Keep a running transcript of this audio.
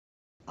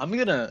I'm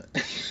gonna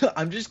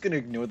I'm just gonna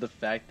ignore the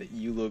fact that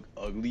you look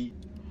ugly.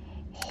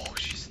 Oh,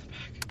 she's in the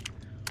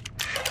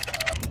back.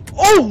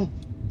 Oh!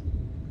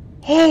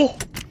 Oh!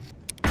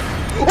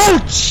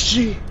 Oh,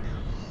 gee!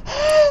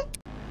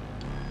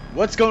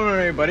 What's going on,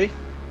 everybody?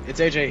 It's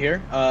AJ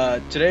here.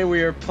 Today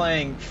we are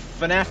playing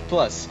FNAF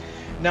Plus.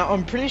 Now,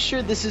 I'm pretty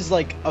sure this is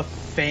like a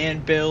fan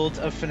build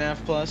of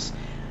FNAF Plus.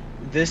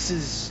 This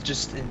is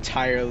just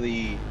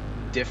entirely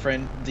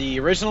different.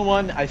 The original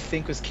one, I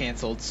think, was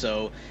canceled,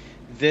 so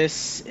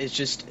this is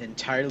just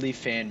entirely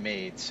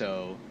fan-made,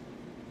 so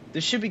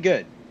this should be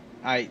good,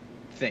 I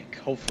think,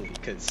 hopefully,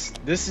 because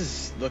this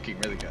is looking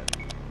really good.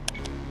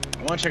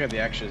 I want to check out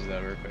the extras,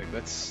 though, real quick.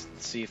 Let's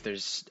see if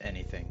there's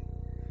anything.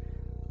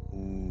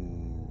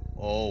 Ooh.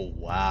 Oh,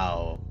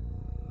 wow.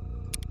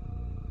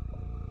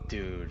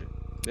 Dude,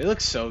 they look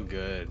so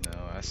good,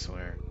 no, I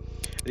swear.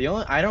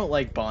 I don't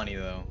like Bonnie,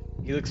 though.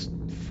 He looks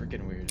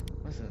freaking weird.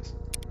 What's this?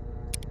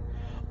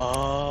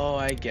 Oh,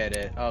 I get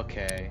it.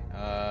 Okay.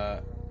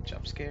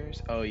 Jump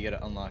scares? Oh, you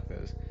gotta unlock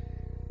those.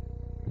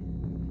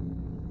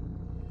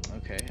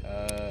 Okay.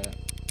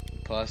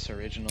 Plus,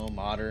 original,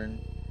 modern,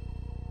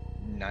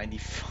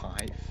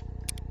 95.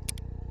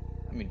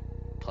 I mean,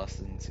 plus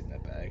doesn't seem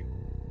that bad.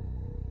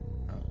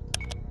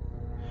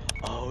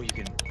 Oh, you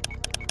can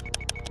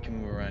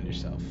move around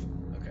yourself.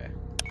 Okay.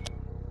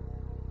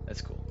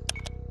 That's cool.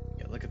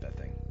 Yeah, look at that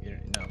thing. You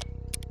don't know.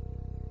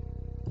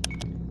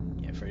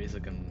 Yeah, Freddy's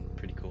looking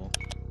pretty cool.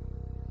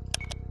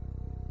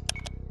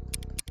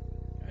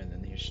 And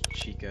then here's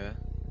Chica.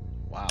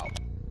 Wow.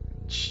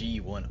 She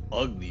one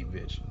ugly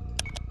bitch.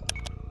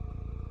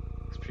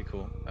 It's pretty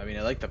cool. I mean,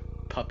 I like the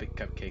puppet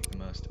cupcake the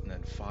most. And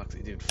then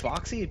Foxy. Dude,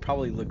 Foxy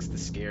probably looks the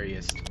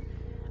scariest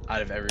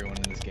out of everyone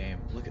in this game.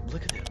 Look at him.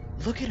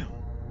 Look at him.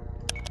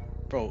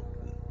 Bro.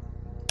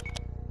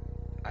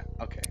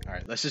 Okay,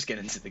 alright, let's just get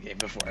into the game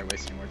before I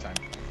waste any more time.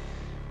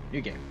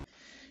 New game.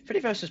 Freddy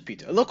vs.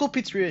 Pizza. A local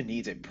pizzeria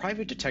needs a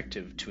private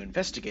detective to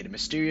investigate a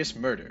mysterious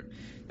murder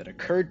that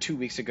occurred 2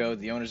 weeks ago.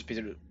 The owners of the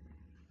pizzeria...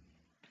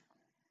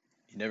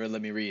 You never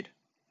let me read.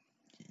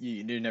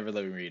 You never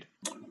let me read.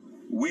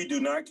 We do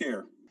not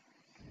care.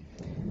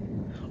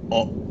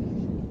 Oh,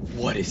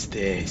 what is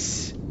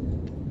this?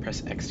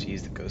 Press X to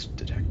use the ghost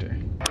detector.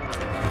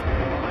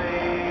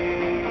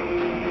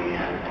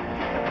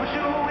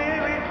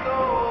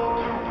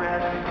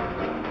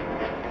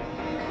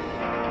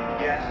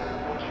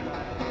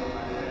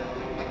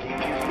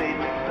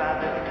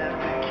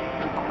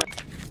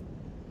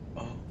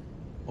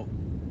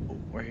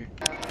 We're here.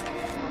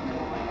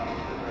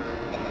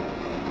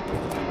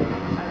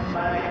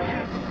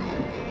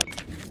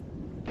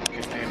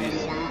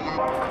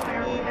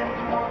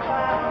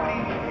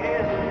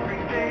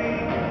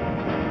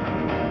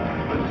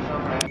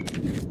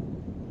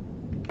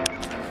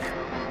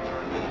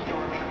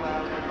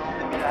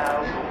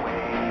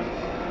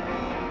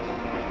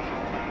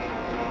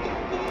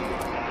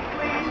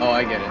 Oh,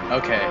 I get it.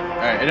 Okay.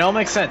 Alright, it all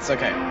makes sense.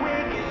 Okay.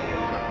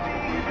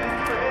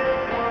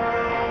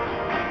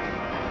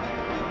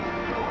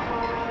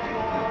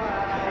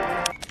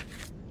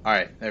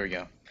 Alright, there we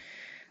go.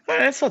 Alright,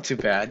 that's not too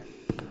bad.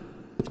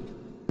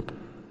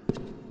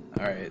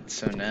 Alright,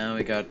 so now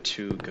we got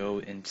to go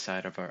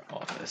inside of our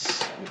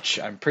office, which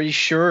I'm pretty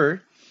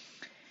sure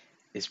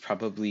is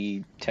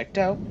probably teched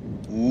out.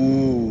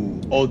 Ooh.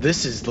 Oh,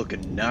 this is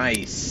looking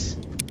nice.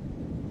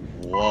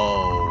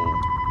 Whoa.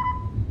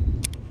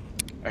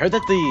 I heard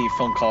that the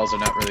phone calls are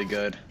not really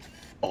good.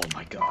 Oh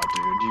my god,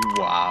 dude.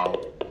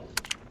 Wow.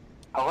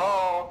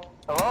 Hello?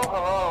 Hello?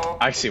 Hello?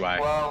 I see why.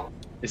 Hello?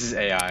 This is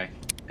AI.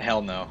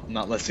 Hell no. I'm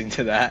not listening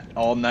to that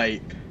all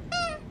night.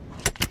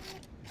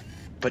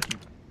 But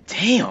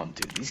damn,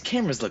 dude. These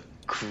cameras look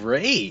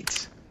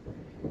great.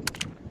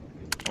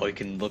 Oh, you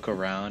can look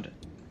around.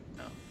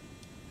 No.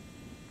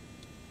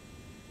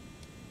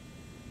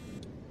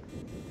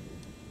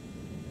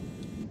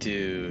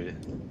 Dude.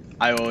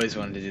 I always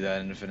wanted to do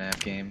that in a FNAF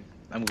game.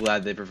 I'm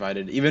glad they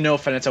provided. Even though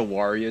FNAF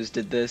Warriors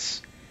did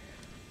this,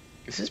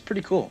 this is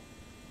pretty cool.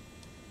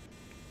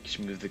 You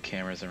should move the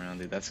cameras around,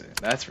 dude.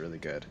 That's really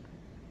good.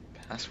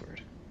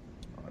 Password.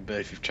 Oh, I bet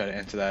if you try to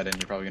enter that in,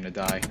 you're probably gonna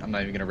die. I'm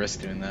not even gonna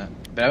risk doing that.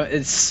 But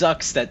it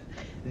sucks that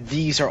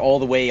these are all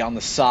the way on the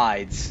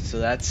sides, so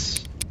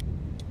that's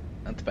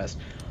not the best.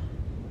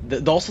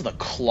 Also, the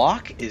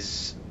clock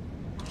is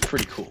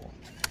pretty cool.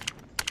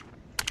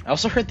 I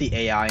also heard the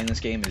AI in this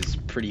game is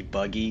pretty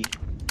buggy.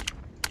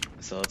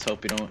 So let's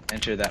hope we don't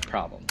enter that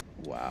problem.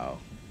 Wow.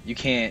 You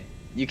can't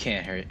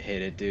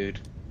hit it, dude.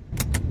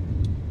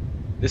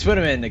 This would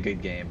have been a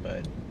good game,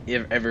 but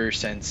ever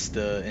since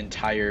the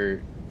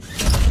entire...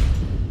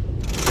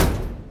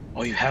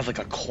 Oh, you have like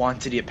a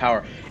quantity of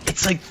power.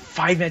 It's like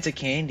 5 minutes of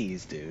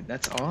candies, dude.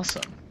 That's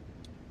awesome.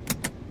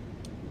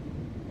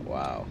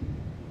 Wow.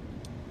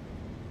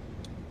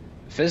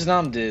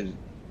 Fiznam did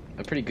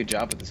a pretty good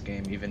job with this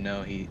game, even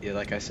though he,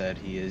 like I said,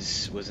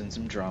 was in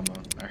some drama,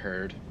 I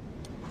heard.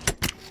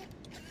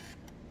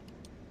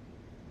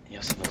 You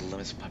also have the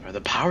limits of power.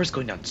 The power's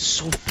going down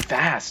so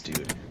fast,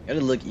 dude. You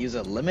gotta use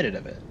a limited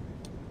of it.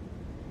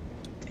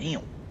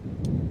 Damn.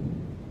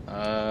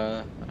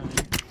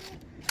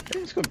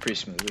 It's going pretty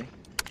smoothly.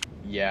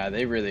 Yeah,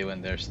 they really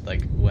went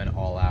went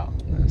all out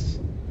on this.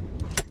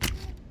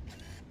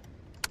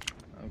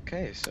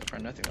 Okay, so far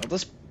nothing. Oh,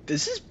 is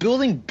this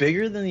building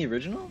bigger than the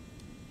original?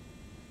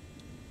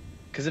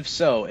 Because if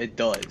so, it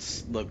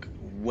does look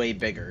way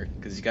bigger.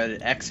 Because you got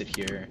an exit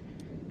here,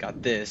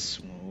 got this,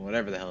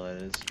 whatever the hell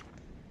it is.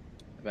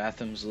 The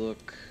bathrooms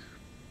look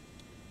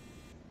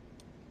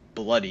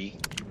bloody.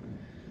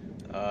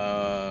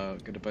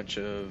 Got a bunch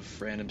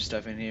of random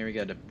stuff in here. We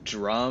got a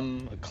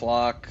drum, a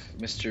clock.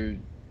 Mr.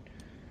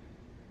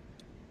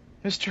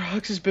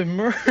 Hux has been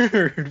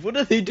murdered. What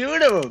are they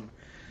doing to him?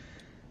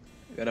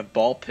 We got a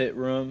ball pit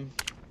room.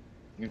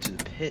 Into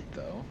the pit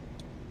though.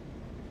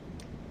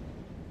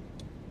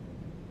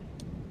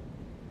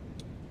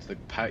 So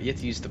you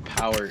have to use the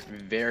power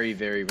very,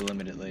 very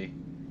limitedly.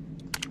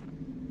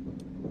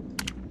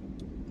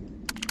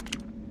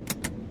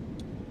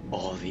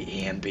 Oh, the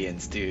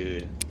ambience,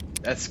 dude.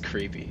 That's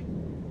creepy.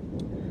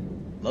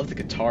 Love the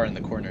guitar in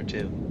the corner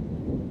too.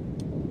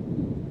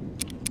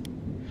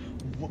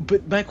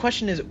 But my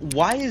question is,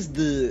 why is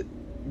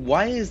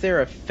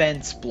there a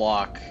fence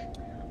block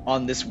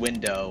on this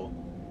window,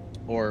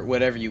 or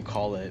whatever you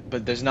call it,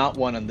 but there's not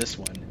one on this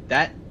one?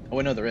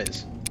 Oh no, there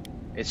is.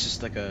 It's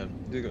just like a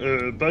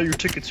buy your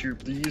tickets here,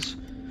 please.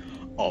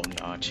 Oh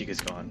no, Chica's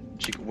gone.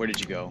 Chica, where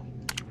did you go?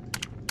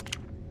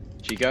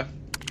 Chica?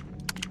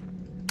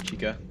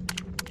 Chica?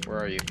 Where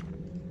are you?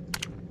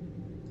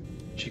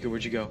 Chica,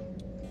 where'd you go?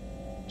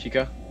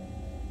 Chica?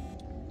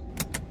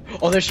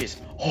 Oh, there she is.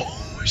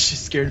 Oh, she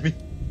scared me.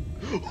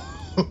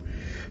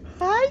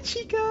 Hi,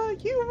 Chica.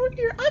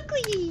 You're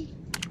ugly.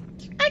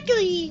 You're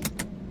ugly.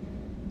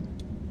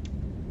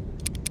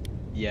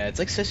 Yeah, it's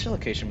like such a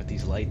location with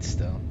these lights,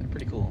 though. They're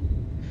pretty cool.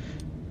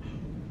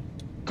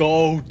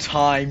 Go,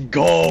 time,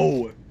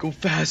 go! Go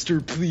faster,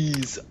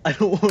 please. I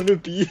don't want to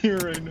be here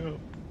right now.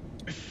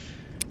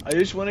 I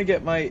just want to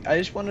get my.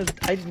 I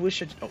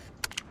wish I. Oh.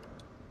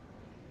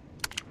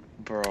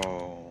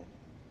 Bro.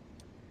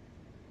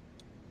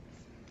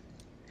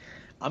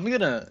 I'm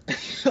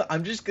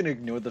just gonna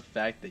ignore the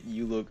fact that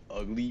you look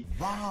ugly.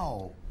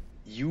 Wow.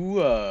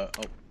 Oh,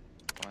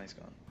 he's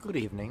gone. Good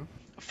evening.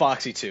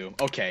 Foxy too.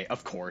 Okay,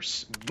 of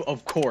course.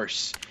 Of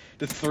course.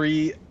 The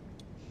three...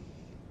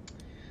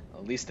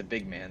 At least the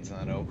big man's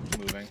not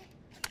moving.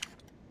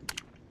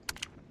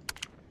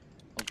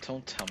 Oh,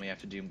 don't tell me I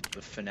have to do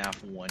the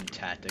FNAF 1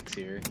 tactics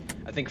here.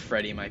 I think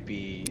Freddy might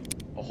be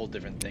a whole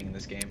different thing in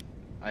this game.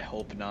 I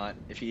hope not.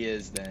 If he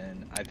is,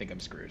 then I think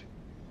I'm screwed.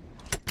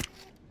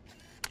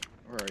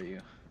 Where are you?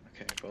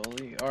 Okay,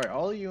 Bully. Alright,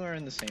 all of you are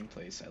in the same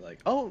place. I like.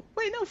 Oh,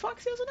 wait, no,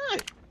 Foxy has an eye!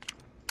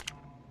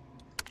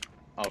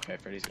 Okay,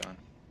 Freddy's gone.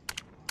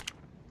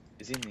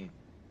 Is he in the...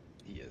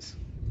 He is.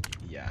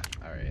 Yeah,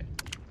 alright.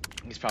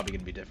 He's probably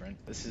gonna be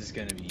different. This is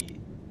going to be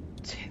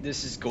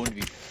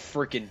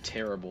freaking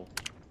terrible.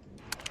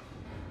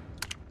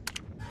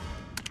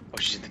 Oh,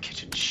 she's in the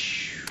kitchen.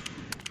 Shh.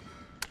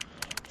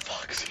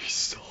 Foxy,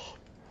 stop.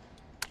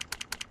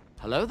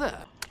 Hello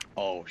there.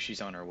 Oh,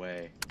 she's on her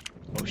way.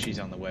 Oh, she's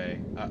on the way.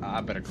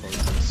 I better close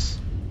this.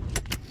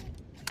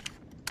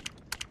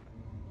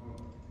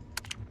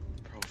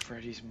 Bro,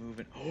 Freddy's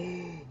moving.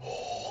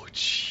 Oh,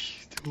 jeez.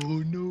 Oh,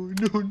 no,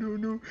 no, no,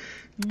 no.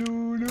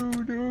 No, no,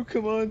 no.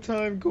 Come on,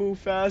 time. Go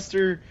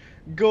faster.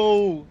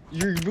 Go.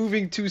 You're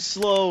moving too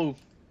slow.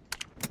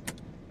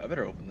 I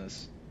better open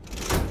this.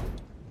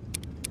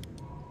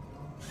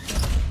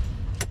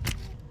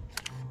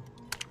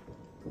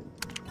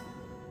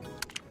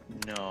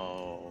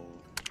 No.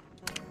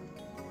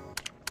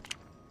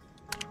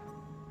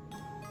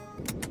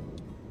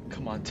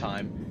 Come on,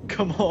 time.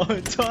 Come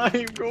on,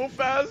 time. Go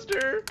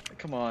faster.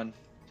 Come on.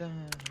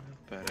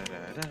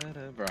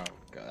 Bro,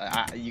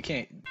 you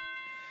can't.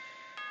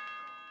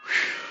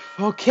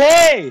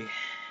 Okay.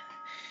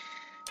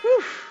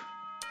 Whew.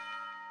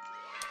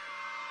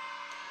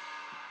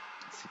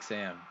 6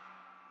 a.m.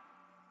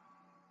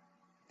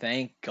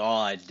 Thank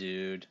God,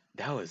 dude.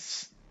 That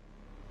was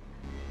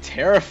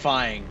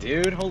terrifying,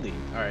 dude. Holy.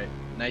 All right,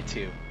 night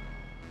 2.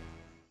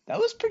 That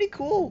was pretty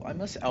cool. I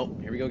must. Oh,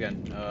 here we go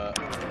again.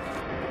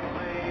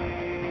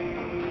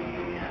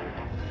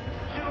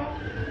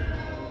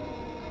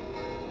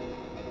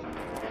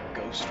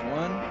 Ghost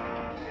 1.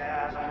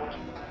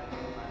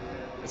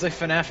 It's like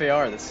FNAF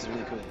AR. This is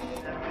really cool.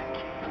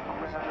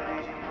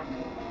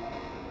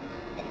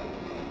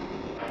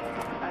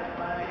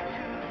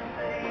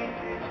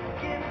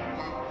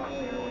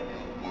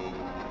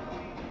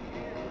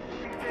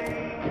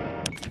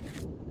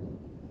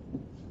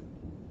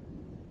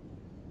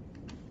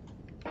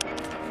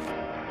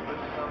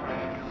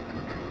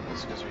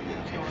 This goes right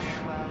here.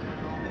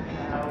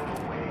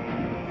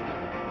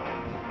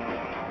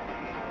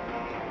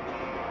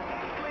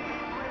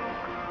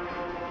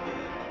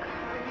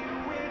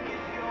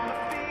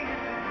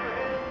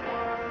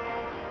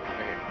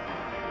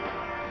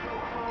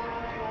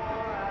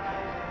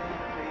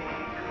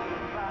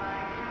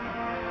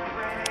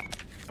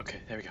 Okay,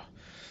 there we go.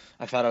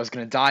 I thought I was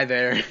gonna die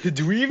there.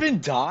 Do we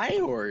even die,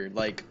 or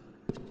like,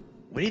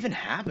 what even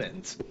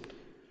happened?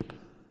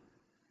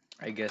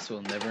 I guess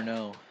we'll never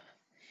know.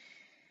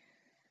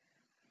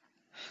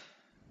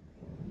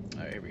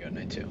 Alright, here we go,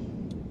 night 2.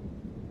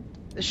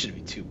 This shouldn't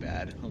be too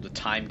bad. Oh, the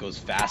time goes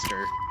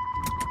faster.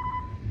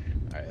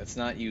 Alright, let's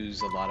not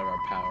use a lot of our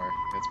power.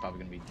 That's probably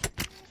gonna be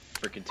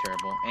freaking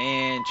terrible.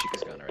 And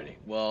Chica's gone already.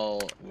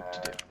 Well, what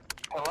to do?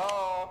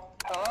 Hello?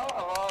 Hello,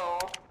 hello?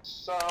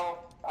 So,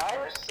 I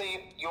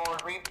received your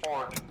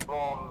report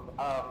from,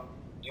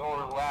 your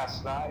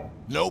last night.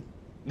 Nope.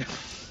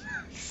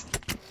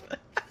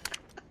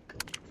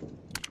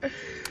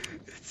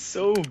 It's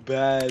so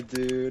bad,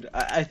 dude.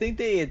 I think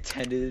they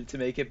intended to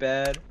make it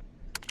bad.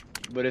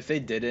 But if they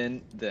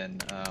didn't, then,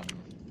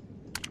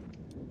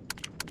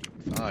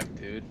 fuck,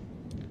 dude.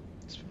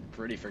 It's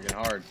pretty freaking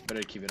hard.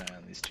 Better keep an eye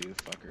on these two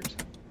fuckers.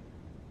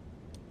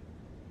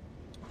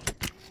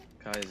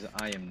 Guys,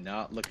 I am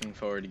not looking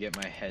forward to get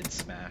my head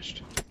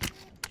smashed.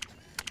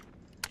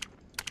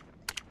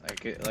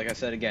 Like I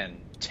said again,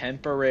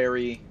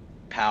 temporary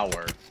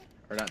power.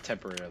 Or not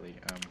temporarily,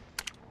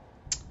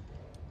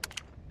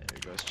 there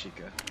goes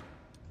Chica.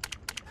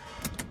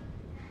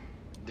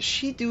 Does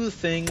she do the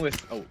thing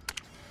with... Oh,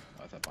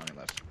 I thought Bonnie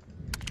left.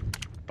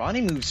 Bonnie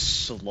moves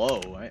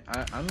slow.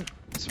 I'm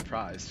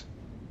surprised.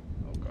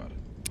 Oh god.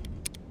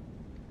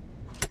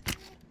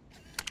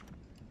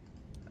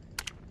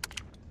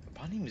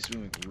 Bonnie was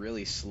moving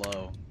really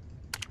slow.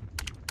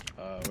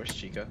 Where's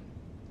Chica?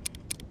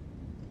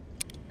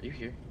 Are you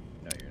here?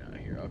 No, you're not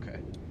here. Okay.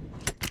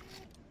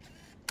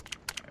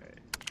 Alright.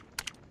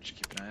 Just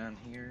keep an eye on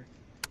here.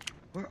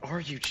 Where are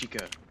you,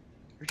 Chica?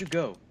 Where'd you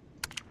go?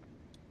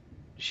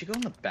 Did she go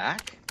in the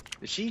back?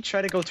 Did she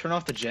try to go turn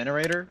off the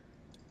generator?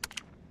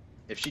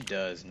 If she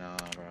does, nah,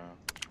 bro.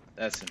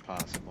 That's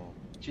impossible.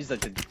 She's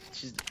like a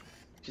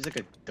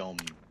dumb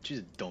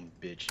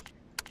bitch.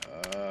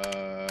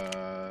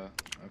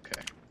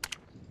 Okay.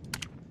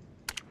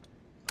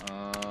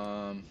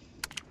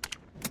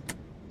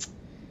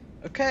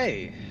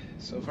 Okay.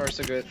 So far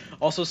so good.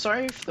 Also,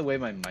 sorry for the way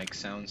my mic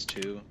sounds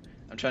too.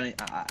 I'm trying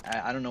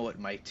to, I don't know what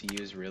mic to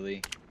use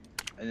really.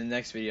 In the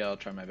next video, I'll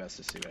try my best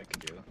to see what I can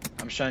do.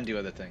 I'm just trying to do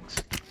other things.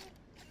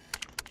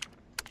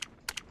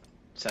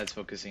 Besides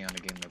focusing on a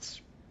game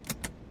that's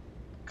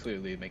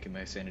clearly making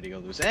my sanity go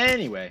loose.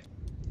 Anyway.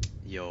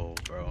 Yo,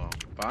 bro.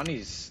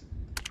 Bonnie's...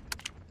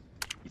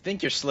 You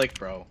think you're slick,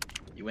 bro.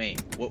 You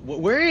ain't.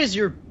 Where is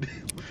your...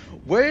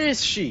 Where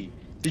is she?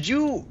 Did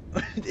you...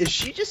 Is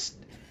she just...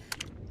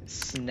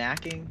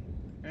 snacking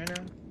right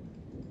now?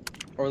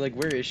 Or like,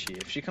 where is she?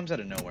 If she comes out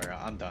of nowhere,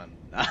 I'm done.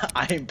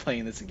 I ain't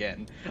playing this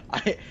again.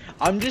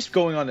 I'm just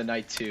going on to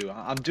night 2.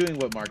 I'm doing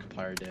what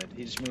Markiplier did.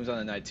 He just moves on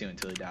to night 2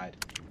 until he died.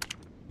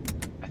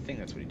 I think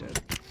that's what he did.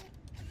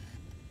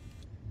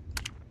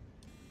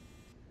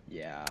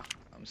 Yeah,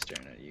 I'm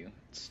staring at you.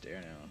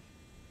 Staring out.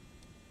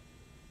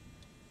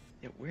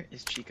 Yeah, where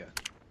is Chica?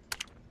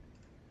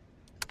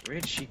 Where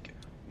did Chica?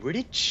 Where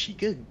did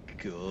Chica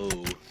go?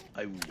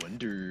 I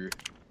wonder.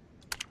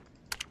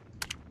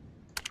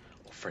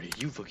 Oh, Freddy, are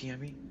you looking at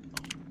me?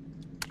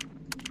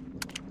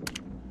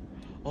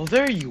 Oh,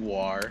 there you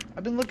are.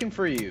 I've been looking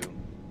for you.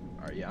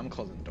 Alright, yeah, I'm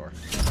closing the door.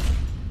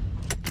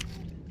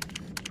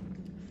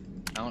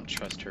 I don't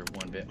trust her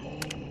one bit.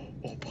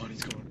 Oh,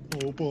 Bonnie's gone.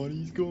 Oh,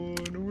 Bonnie's gone.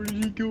 Where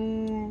did she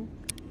go?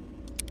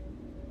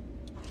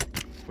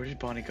 Where did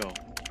Bonnie go?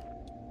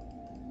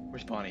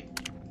 Where's Bonnie?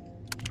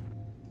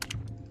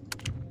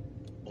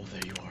 Oh,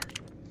 there you are.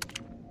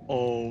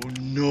 Oh,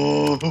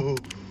 no.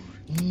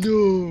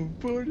 No,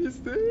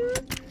 Bonnie's there.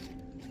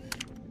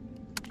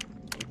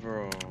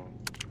 Bro.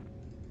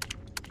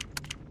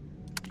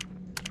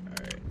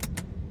 Alright.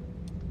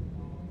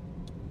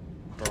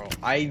 Bro,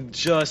 I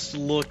just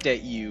looked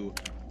at you.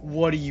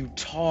 What are you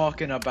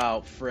talking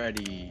about,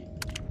 Freddy?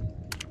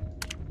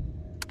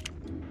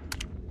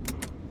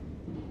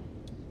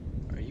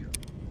 Are you?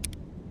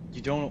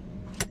 You don't...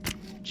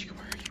 Chica,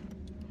 where are you?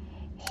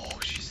 Oh,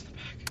 she's in the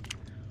back.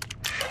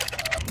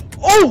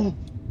 Oh!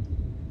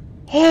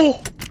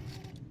 Oh!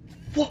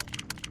 What?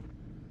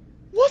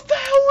 What the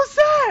hell was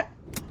that?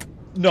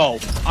 No,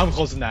 I'm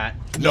closing that.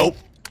 Nope.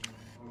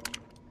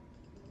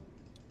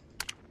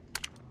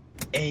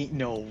 Ain't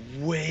no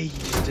way you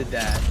just did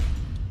that.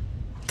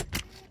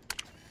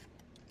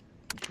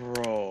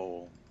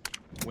 Bro.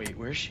 Wait,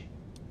 where is she?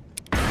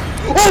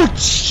 Oh,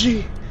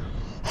 gee!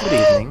 Good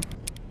evening.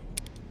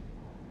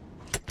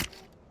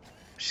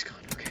 She's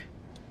gone, okay.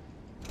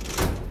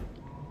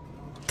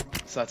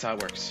 So that's how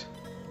it works.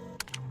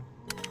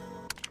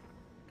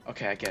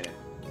 Okay, I get it.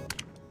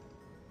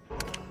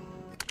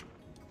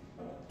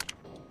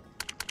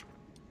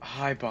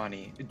 Hi,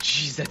 Bonnie.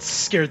 Jeez, that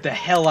scared the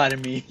hell out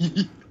of me.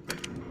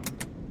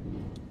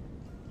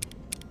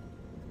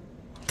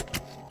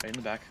 Right in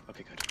the back.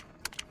 Okay, good.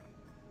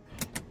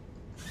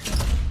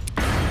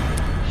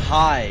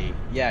 Hi.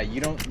 Yeah,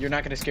 you're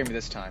not gonna scare me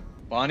this time.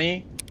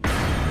 Bonnie?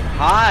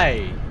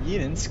 Hi! You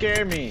didn't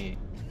scare me.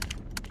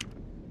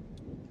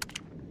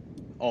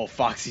 Oh,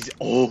 Foxy's...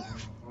 Oh!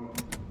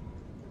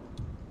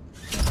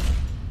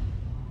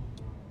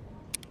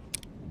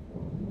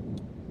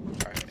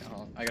 Alright,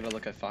 I gotta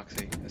look at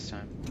Foxy this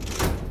time.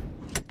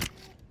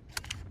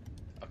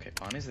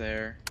 Bonnie's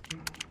there.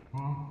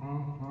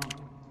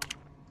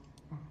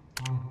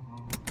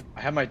 I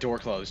have my door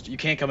closed. You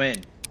can't come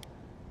in.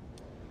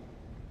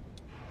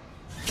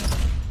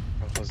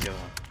 I'll close the other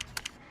one.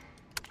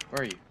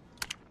 Where are you?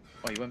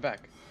 Oh, you went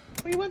back.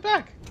 Oh, you went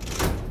back.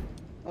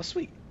 Oh,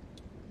 sweet.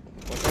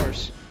 What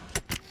doors?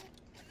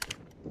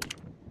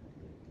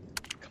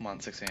 Come on,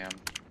 6 a.m.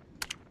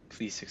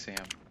 Please, 6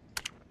 a.m.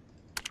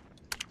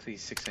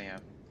 Please, 6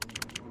 a.m.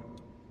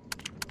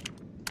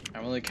 I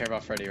don't really care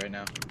about Freddy right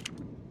now.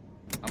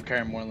 I'm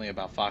caring more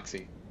about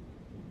Foxy.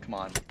 Come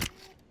on.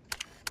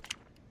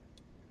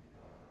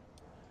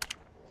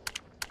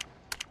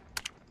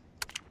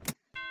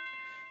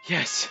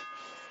 Yes!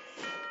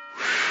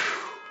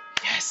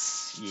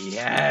 Yes!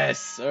 Yes,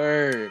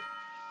 sir!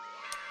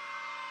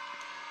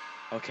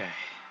 Okay,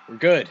 we're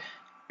good.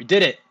 We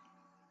did it!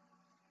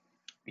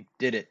 We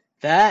did it.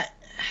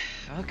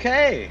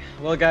 Okay.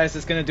 Well, guys,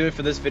 that's gonna do it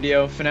for this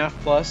video. FNAF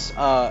Plus.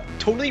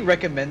 Totally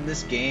recommend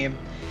this game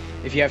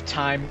if you have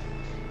time.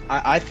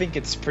 I think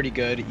it's pretty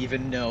good,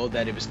 even though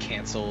that it was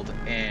canceled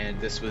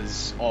and this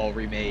was all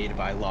remade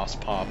by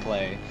Lost Paw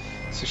Play.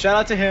 So shout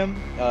out to him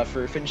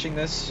for finishing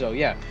this. So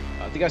yeah,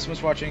 thank you guys so much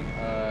for watching.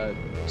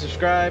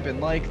 Subscribe and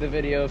like the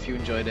video if you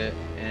enjoyed it,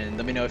 and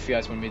let me know if you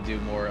guys want me to do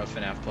more of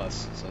FNAF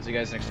Plus. So I'll see you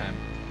guys next time.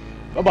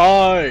 Bye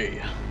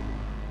bye.